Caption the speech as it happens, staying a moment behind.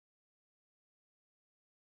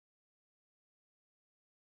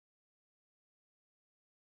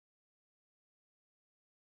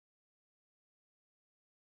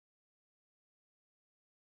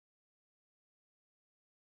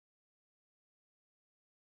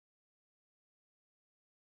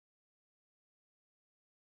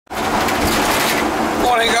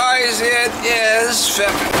Morning, guys. It is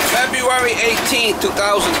February 18th,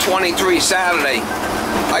 2023, Saturday.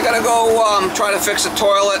 I gotta go try to fix a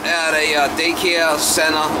toilet at a daycare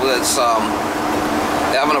center that's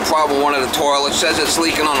having a problem with one of the toilets. Says it's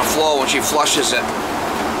leaking on the floor when she flushes it.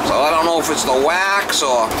 So I don't know if it's the wax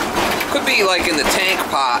or could be like in the tank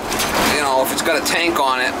part. You know, if it's got a tank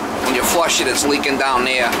on it, when you flush it, it's leaking down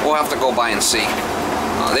there. We'll have to go by and see.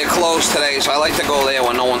 They're closed today, so I like to go there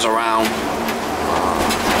when no one's around.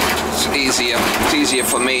 It's easier. It's easier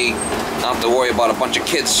for me not to worry about a bunch of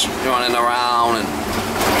kids running around. And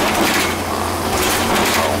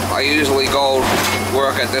so I usually go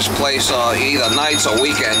work at this place either nights or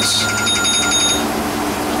weekends.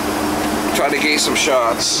 Try to get some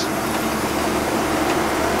shots.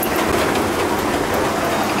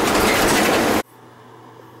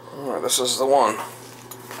 Alright, this is the one.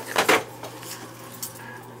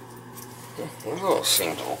 Oh,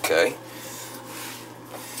 seems okay.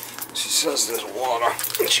 She says there's water.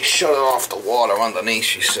 She shut off the water underneath,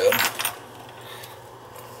 she said.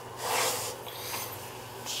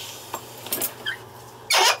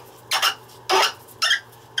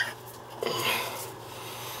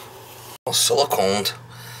 Siliconed.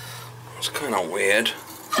 It's kind of weird.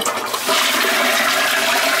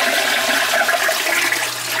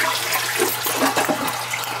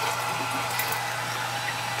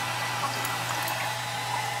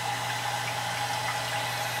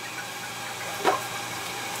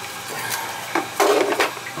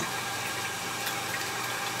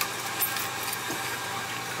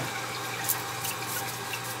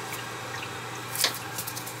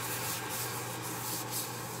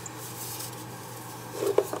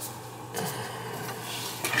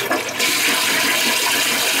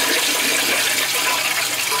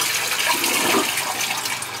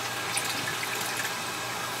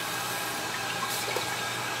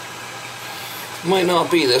 Might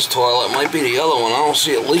not be this toilet, it might be the other one. I don't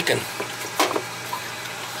see it leaking.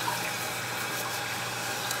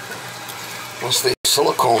 Unless they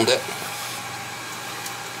siliconed it.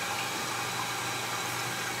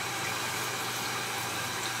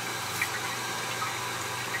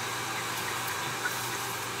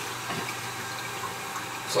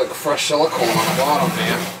 It's like a fresh silicone on the bottom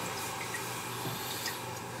here.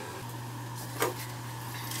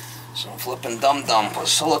 Some flippin' dum-dum put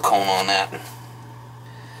silicone on that.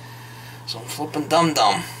 Some flippin'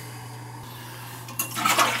 dum-dum.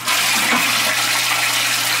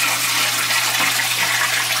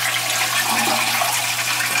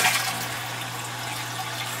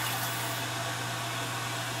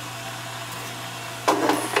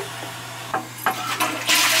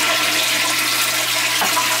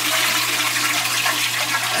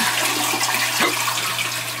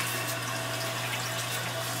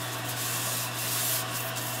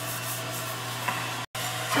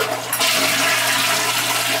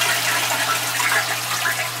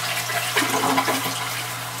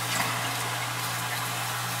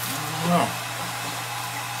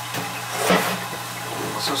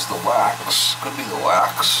 This is the wax. Could be the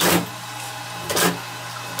wax.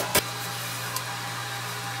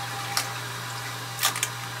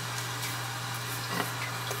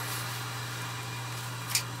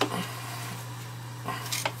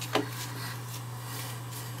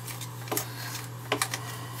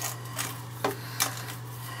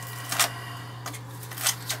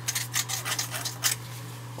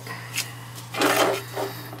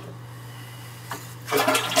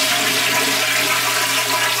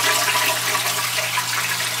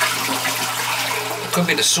 Could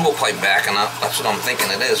be the sewer pipe backing up. That's what I'm thinking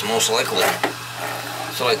it is, most likely.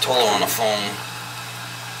 That's what I told her on the phone.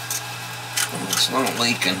 It's not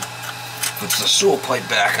leaking. If it's the sewer pipe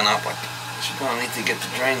backing up, she's gonna need to get the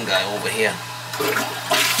drain guy over here.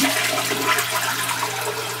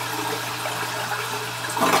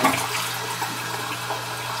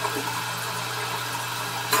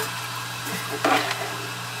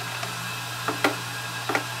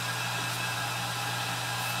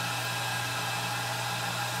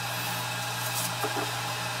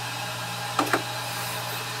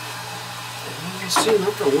 I see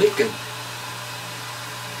nothing leaking.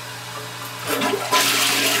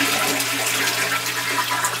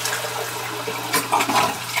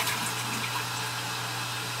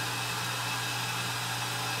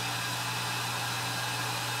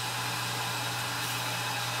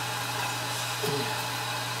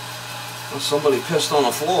 Well, somebody pissed on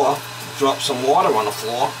the floor, dropped some water on the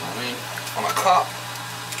floor, I mean, on a cup.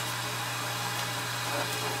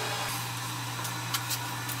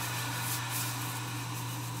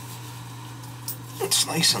 It's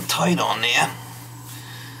nice and tight on there.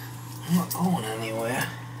 I'm not going anywhere.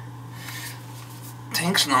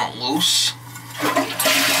 Tank's not loose.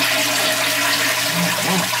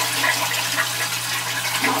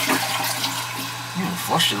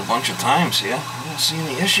 Flushed it a bunch of times here. I don't see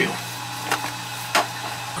any issue.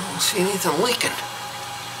 I don't see anything leaking.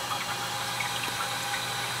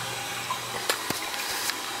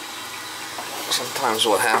 Sometimes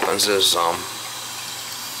what happens is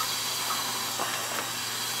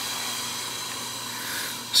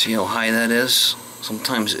see how high that is?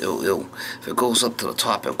 Sometimes it'll if it goes up to the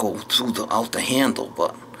top, it'll go through out the handle,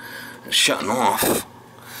 but it's shutting off.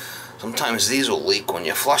 Sometimes these will leak when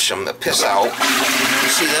you flush them, they piss out. You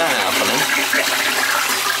see that happening.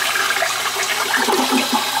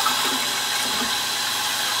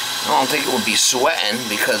 I don't think it would be sweating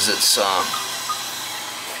because it's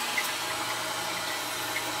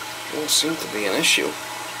doesn't seem to be an issue.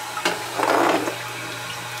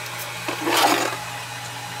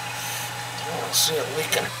 I don't see it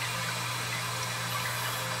leaking.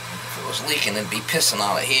 If it was leaking, it'd be pissing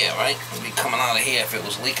out of here, right? It'd be coming out of here if it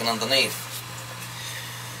was leaking underneath.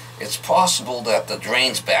 It's possible that the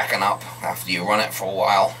drain's backing up after you run it for a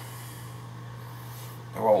while.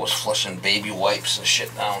 They're always flushing baby wipes and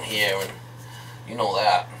shit down here, and you know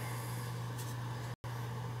that.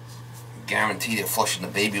 Guaranteed they're flushing the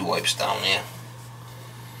baby wipes down there.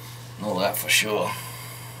 Know that for sure.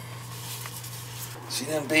 See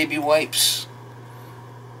them baby wipes?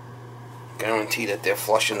 Guarantee that they're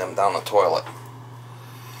flushing them down the toilet.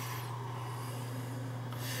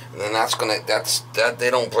 And then that they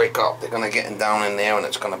don't break up. They're gonna get down in there and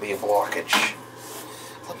it's gonna be a blockage.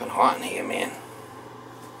 Flipping hot in here, man.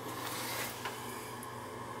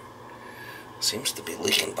 Seems to be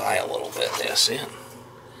leaking by a little bit there, see it?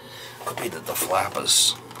 Could be that the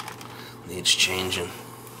flappers needs changing.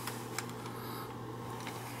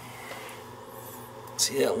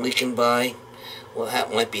 See that leaking by?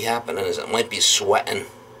 What might be happening is it might be sweating.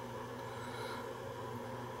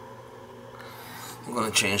 I'm going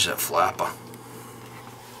to change that flapper.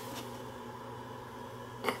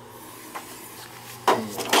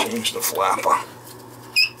 Change the flapper.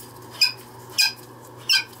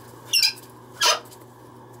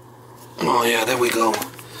 Oh yeah, there we go.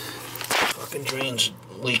 Fucking drain's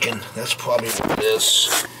leaking. That's probably what it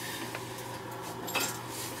is.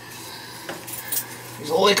 He's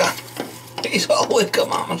a leaker. He's a leaker,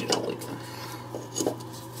 Mama. He's a leaker.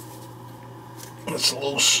 It's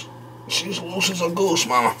loose. She's loose as a goose,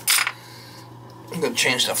 Mama. I'm gonna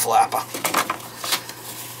change the flapper.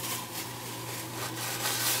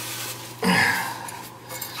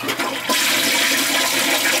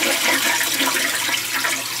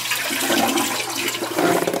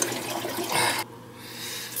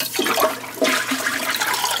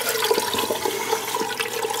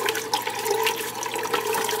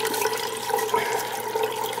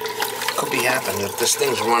 Could be happening if this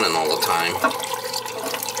thing's running all the time.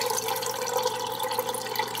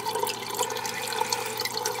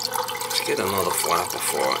 Let's get another flapper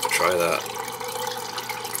for it. Try that.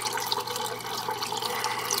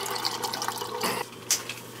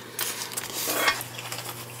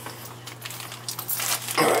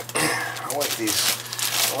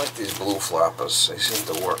 I like these blue flappers. They seem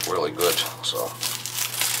to work really good. So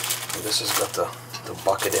this has got the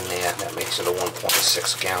bucket in there that makes it a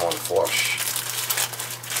 1.6 gallon flush.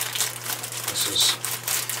 This is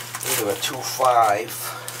either a 2.5. I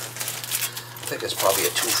think it's probably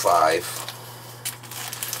a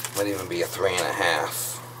 2.5. Might even be a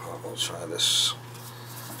 3.5. We'll try this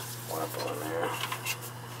flapper in there.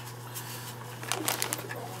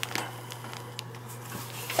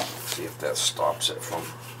 See if that stops it from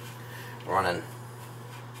running.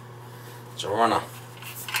 It's a runner.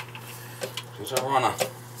 She's a runner.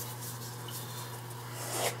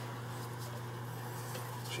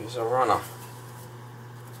 She's a runner.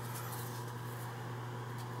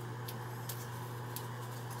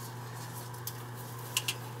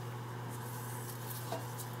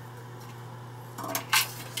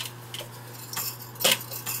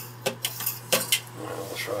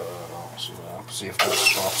 We'll try that out. See if that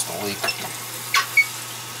stops the leak.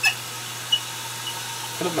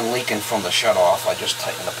 Could have been leaking from the shut off. I just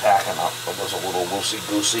tightened the packing up. It was a little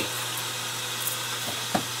loosey-goosey.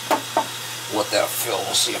 Let that fill.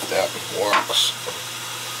 We'll see if that works.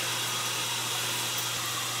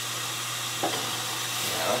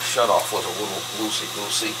 Yeah, that shut off was a little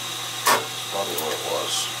loosey-goosey. That's probably what it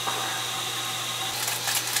was.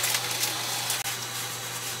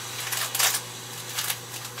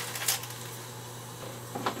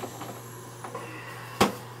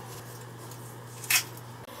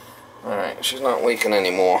 Alright, she's not leaking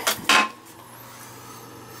anymore.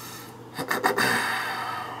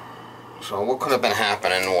 So So what could have been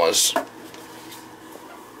happening was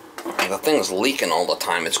the thing's leaking all the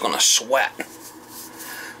time. It's going to sweat.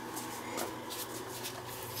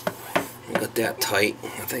 Get that tight. I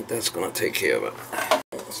think that's going to take care of it.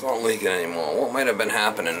 It's not leaking anymore. What might have been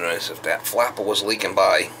happening is if that flapper was leaking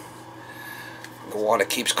by, the water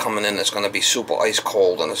keeps coming in, it's going to be super ice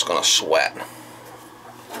cold and it's going to sweat.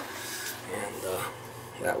 And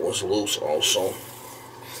that was loose also.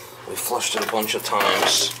 We flushed it a bunch of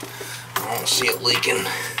times. I don't see it leaking.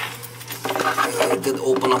 I did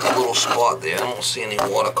open up a little spot there. I don't see any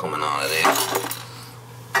water coming out of there.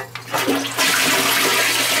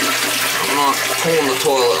 I'm not pulling the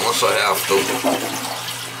toilet unless I have to.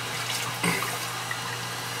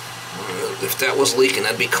 If that was leaking,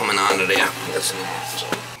 that'd be coming out of there. That's not. So.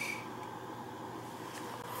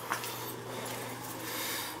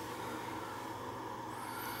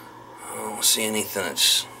 I don't see anything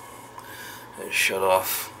that's shut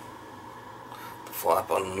off. The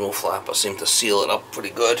flapper, the new flapper seemed to seal it up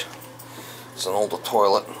pretty good. It's an older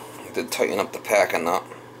toilet. I did tighten up the packing nut.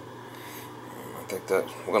 I think that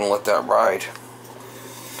we're gonna let that ride.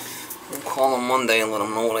 I'll call them Monday and let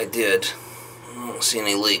them know what I did. I don't see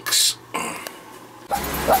any leaks.